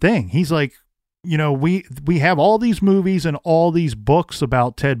the same thing. He's like, we have all these movies and all these books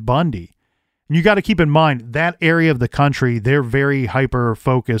about Ted Bundy. And you got to keep in mind that area of the country, they're very hyper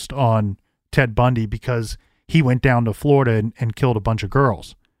focused on Ted Bundy because he went down to Florida and killed a bunch of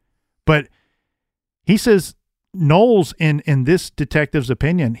girls. But he says Knowles, in this detective's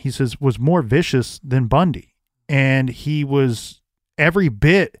opinion, he says, was more vicious than Bundy. And he was every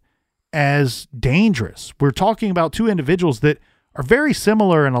bit as dangerous. We're talking about two individuals that are very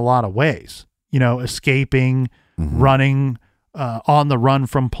similar in a lot of ways. Escaping, running, on the run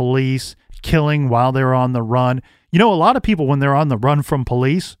from police, killing while they're on the run. A lot of people, when they're on the run from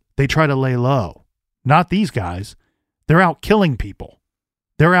police, they try to lay low. Not these guys. They're out killing people.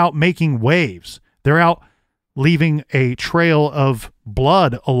 They're out making waves. They're out leaving a trail of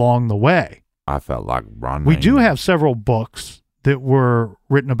blood along the way. I felt like running. We do have several books that were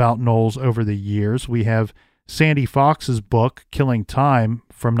written about Knowles over the years. We have Sandy Fox's book, Killing Time,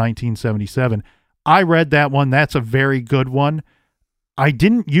 from 1977. I read that one. That's a very good one. I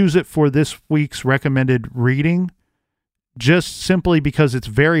didn't use it for this week's recommended reading, just simply because it's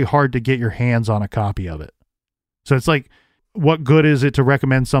very hard to get your hands on a copy of it. So it's like, what good is it to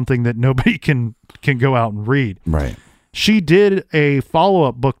recommend something that nobody can go out and read? Right. She did a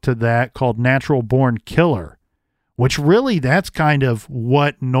follow-up book to that called Natural Born Killer, which really, that's kind of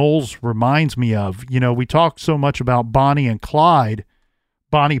what Knowles reminds me of. We talked so much about Bonnie and Clyde,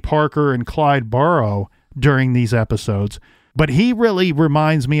 Bonnie Parker and Clyde Burrow during these episodes, but he really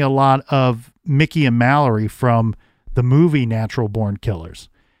reminds me a lot of Mickey and Mallory from the movie Natural Born Killers.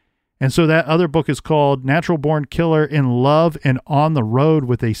 And so that other book is called Natural Born Killer, In Love and On the Road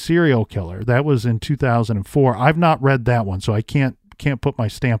with a Serial Killer. That was in 2004. I've not read that one, so I can't put my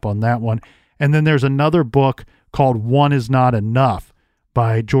stamp on that one. And then there's another book called One Is Not Enough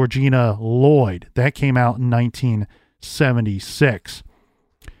by Georgina Lloyd. That came out in 1976.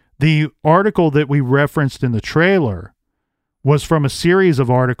 The article that we referenced in the trailer was from a series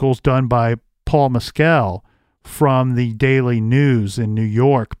of articles done by Paul Mescal from the Daily News in New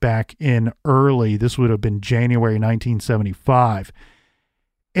York back in this would have been January 1975.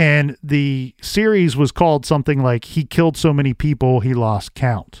 And the series was called something like He Killed So Many People He Lost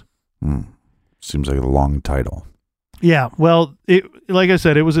Count. Seems like a long title. Yeah, well, like I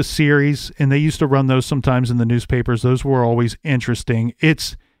said, it was a series, and they used to run those sometimes in the newspapers. Those were always interesting.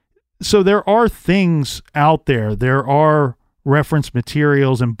 So there are things out there. There are reference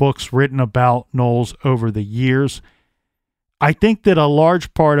materials and books written about Knowles over the years. I think that a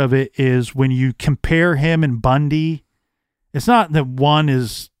large part of it is when you compare him and Bundy, it's not that one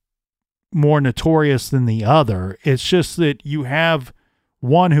is more notorious than the other. It's just that you have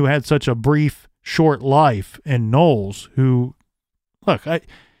one who had such a brief, short life, and Knowles, who, look,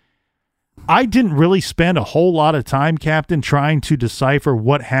 I didn't really spend a whole lot of time, Captain, trying to decipher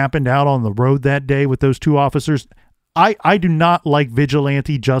what happened out on the road that day with those two officers. I do not like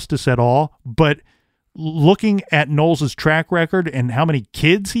vigilante justice at all, but looking at Knowles' track record and how many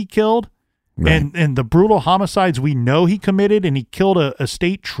kids he killed, right, and the brutal homicides we know he committed, and he killed a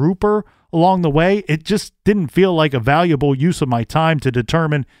state trooper along the way, it just didn't feel like a valuable use of my time to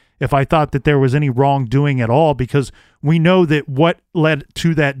determine if I thought that there was any wrongdoing at all, because we know that what led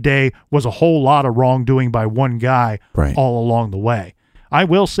to that day was a whole lot of wrongdoing by one guy, right, all along the way. I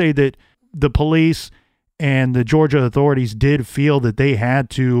will say that the police and the Georgia authorities did feel that they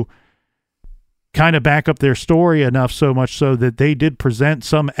had to kind of back up their story enough, so much so that they did present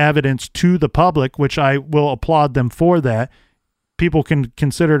some evidence to the public, which I will applaud them for that. People can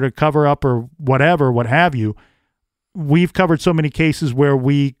consider it a cover up or whatever, what have you. We've covered so many cases where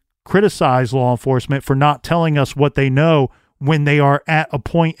we criticize law enforcement for not telling us what they know when they are at a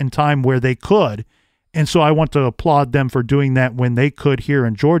point in time where they could. And so I want to applaud them for doing that when they could here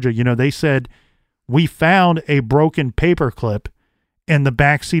in Georgia. They said, we found a broken paperclip in the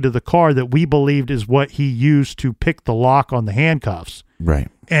back seat of the car that we believed is what he used to pick the lock on the handcuffs. Right.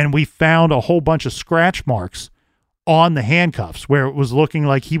 And we found a whole bunch of scratch marks on the handcuffs where it was looking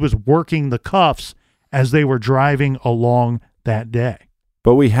like he was working the cuffs as they were driving along that day.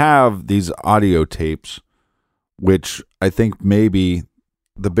 But we have these audio tapes, which I think maybe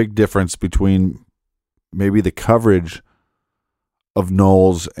the big difference between maybe the coverage of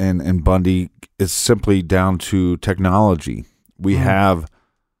Knowles and Bundy is simply down to technology. We have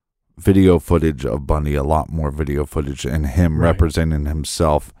video footage of Bundy, a lot more video footage, and him representing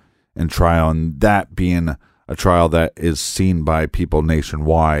himself in trial, and that being a trial that is seen by people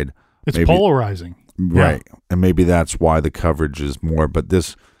nationwide. It's polarizing. Right. Yeah. And maybe that's why the coverage is more, but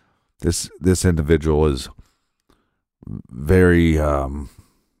this individual is very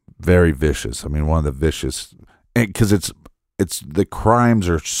very vicious. I mean, one of the vicious, because it's the crimes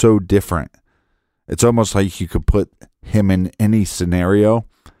are so different. It's almost like you could put him in any scenario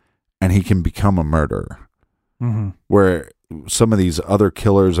and he can become a murderer. Mm-hmm. Where some of these other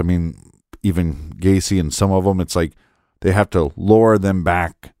killers, I mean, even Gacy and some of them, it's like they have to lure them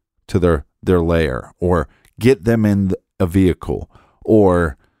back to their lair or get them in a vehicle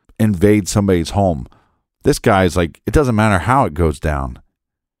or invade somebody's home. This guy's like, it doesn't matter how it goes down.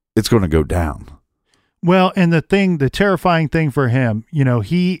 It's going to go down. Well, and the terrifying thing for him,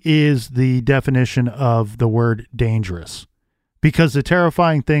 he is the definition of the word dangerous, because the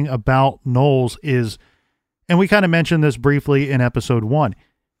terrifying thing about Knowles is, and we kind of mentioned this briefly in episode 1,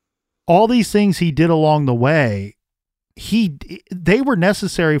 all these things he did along the way, they were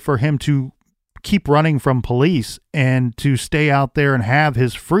necessary for him to keep running from police and to stay out there and have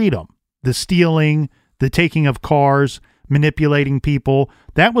his freedom. The stealing, the taking of cars, manipulating people,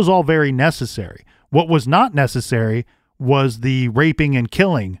 that was all very necessary. What was not necessary was the raping and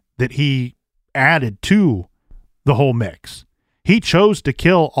killing that he added to the whole mix. He chose to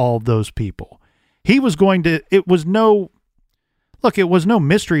kill all of those people. It was no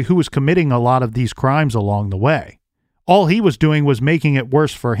mystery who was committing a lot of these crimes along the way. All he was doing was making it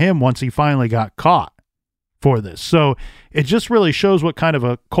worse for him once he finally got caught for this. So it just really shows what kind of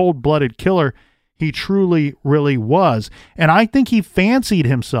a cold-blooded killer he truly, really was. And I think he fancied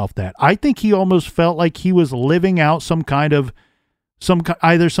himself that. I think he almost felt like he was living out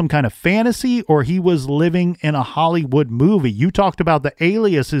either some kind of fantasy, or he was living in a Hollywood movie. You talked about the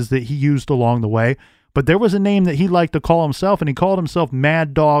aliases that he used along the way, but there was a name that he liked to call himself, and he called himself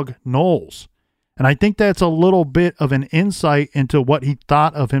Mad Dog Knowles. And I think that's a little bit of an insight into what he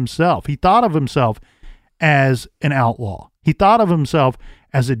thought of himself. He thought of himself as an outlaw. He thought of himself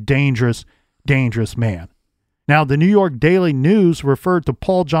as a dangerous man. Now, the New York Daily News referred to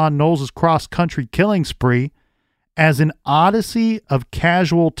Paul John Knowles' cross-country killing spree as an odyssey of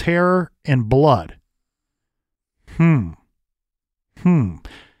casual terror and blood. 18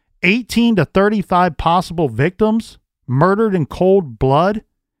 to 35 possible victims murdered in cold blood.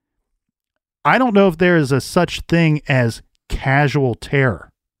 I don't know if there is a such thing as casual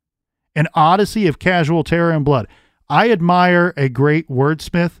terror. An odyssey of casual terror and blood. I admire a great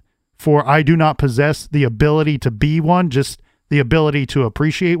wordsmith, for I do not possess the ability to be one, just the ability to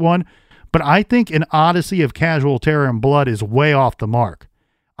appreciate one. But I think an odyssey of casual terror and blood is way off the mark.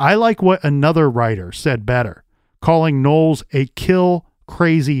 I like what another writer said better, calling Knowles a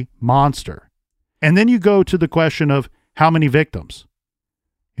kill-crazy monster. And then you go to the question of how many victims.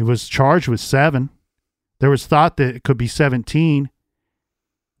 He was charged with 7. There was thought that it could be 17.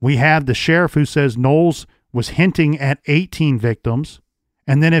 We have the sheriff who says Knowles was hinting at 18 victims.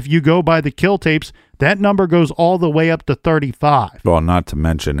 And then if you go by the kill tapes, that number goes all the way up to 35. Well, not to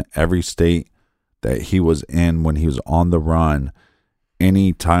mention every state that he was in when he was on the run,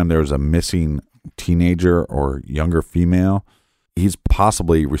 anytime there was a missing teenager or younger female, he's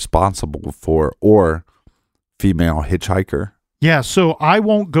possibly responsible for, or female hitchhiker. Yeah, so I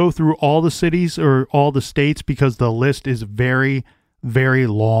won't go through all the cities or all the states because the list is very, very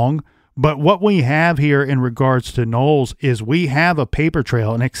long. But what we have here in regards to Knowles is we have a paper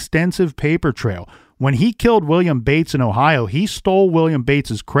trail, an extensive paper trail. When he killed William Bates in Ohio, he stole William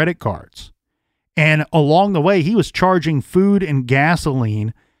Bates's credit cards. And along the way, he was charging food and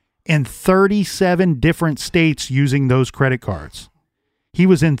gasoline in 37 different states using those credit cards. He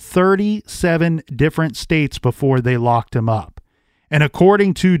was in 37 different states before they locked him up. And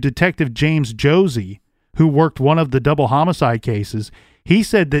according to Detective James Josie, who worked one of the double homicide cases, he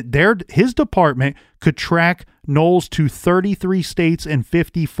said that his department could track Knowles to 33 states and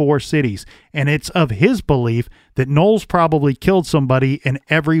 54 cities. And it's of his belief that Knowles probably killed somebody in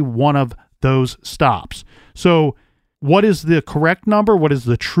every one of those stops. So what is the correct number? What is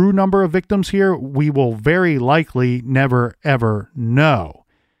the true number of victims here? We will very likely never, ever know.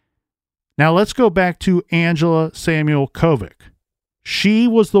 Now let's go back to Angela Samuel Kovic. She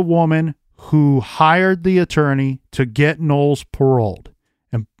was the woman who hired the attorney to get Knowles paroled.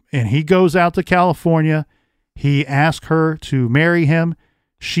 And he goes out to California. He asks her to marry him.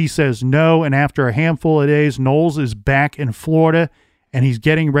 She says no. And after a handful of days, Knowles is back in Florida and he's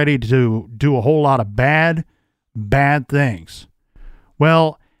getting ready to do a whole lot of bad things.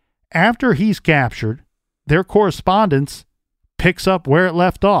 Well, after he's captured, their correspondence picks up where it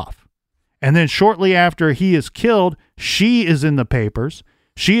left off. And then shortly after he is killed, she is in the papers.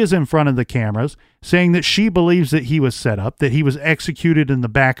 She is in front of the cameras saying that she believes that he was set up, that he was executed in the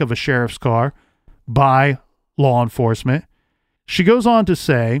back of a sheriff's car by law enforcement. She goes on to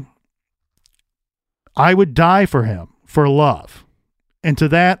say, I would die for him, for love. And to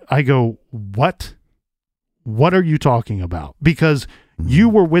that, I go, what? What are you talking about? Because you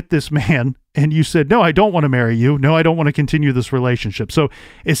were with this man and you said, no, I don't want to marry you. No, I don't want to continue this relationship. So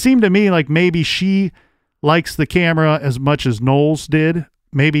it seemed to me like maybe she likes the camera as much as Knowles did.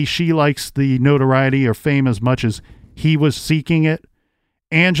 Maybe she likes the notoriety or fame as much as he was seeking it.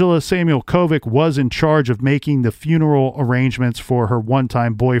 Angela Samuel Kovic was in charge of making the funeral arrangements for her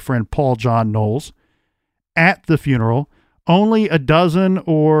one-time boyfriend, Paul John Knowles. At the funeral, only a dozen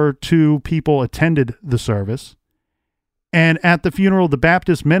or two people attended the service. And at the funeral, the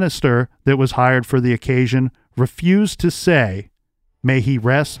Baptist minister that was hired for the occasion refused to say, "May he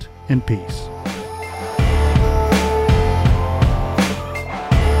rest in peace."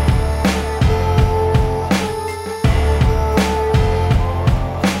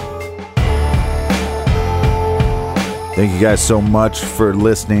 Thank you guys so much for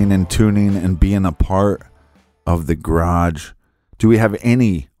listening and tuning and being a part of the garage. Do we have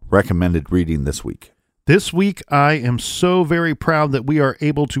any recommended reading this week? This week, I am so very proud that we are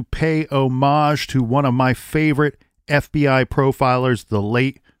able to pay homage to one of my favorite FBI profilers, the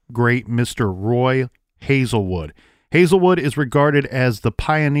late, great Mr. Roy Hazelwood. Hazelwood is regarded as the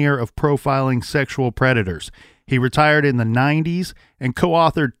pioneer of profiling sexual predators. He retired in the 90s and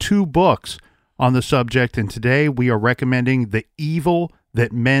co-authored 2 books on the subject, and today we are recommending The Evil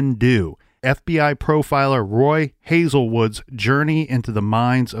That Men Do, FBI profiler Roy Hazelwood's journey into the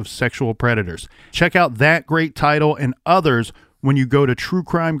minds of sexual predators. Check out that great title and others when you go to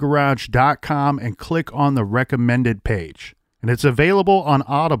truecrimegarage.com and click on the recommended page. And it's available on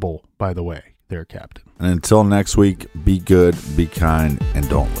Audible, by the way, there, Captain. And until next week, be good, be kind, and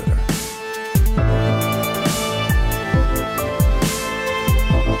don't litter.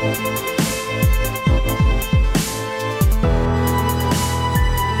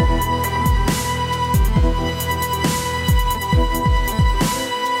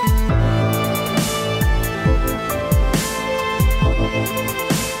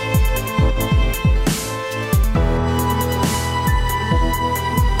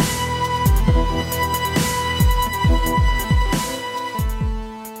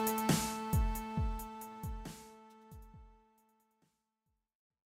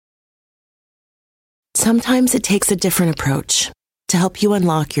 Sometimes it takes a different approach to help you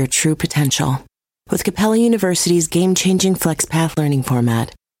unlock your true potential. With Capella University's game-changing FlexPath learning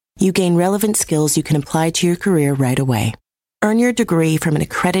format, you gain relevant skills you can apply to your career right away. Earn your degree from an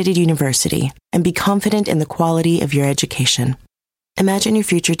accredited university and be confident in the quality of your education. Imagine your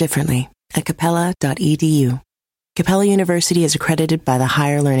future differently at capella.edu. Capella University is accredited by the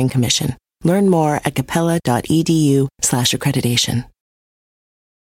Higher Learning Commission. Learn more at capella.edu/accreditation.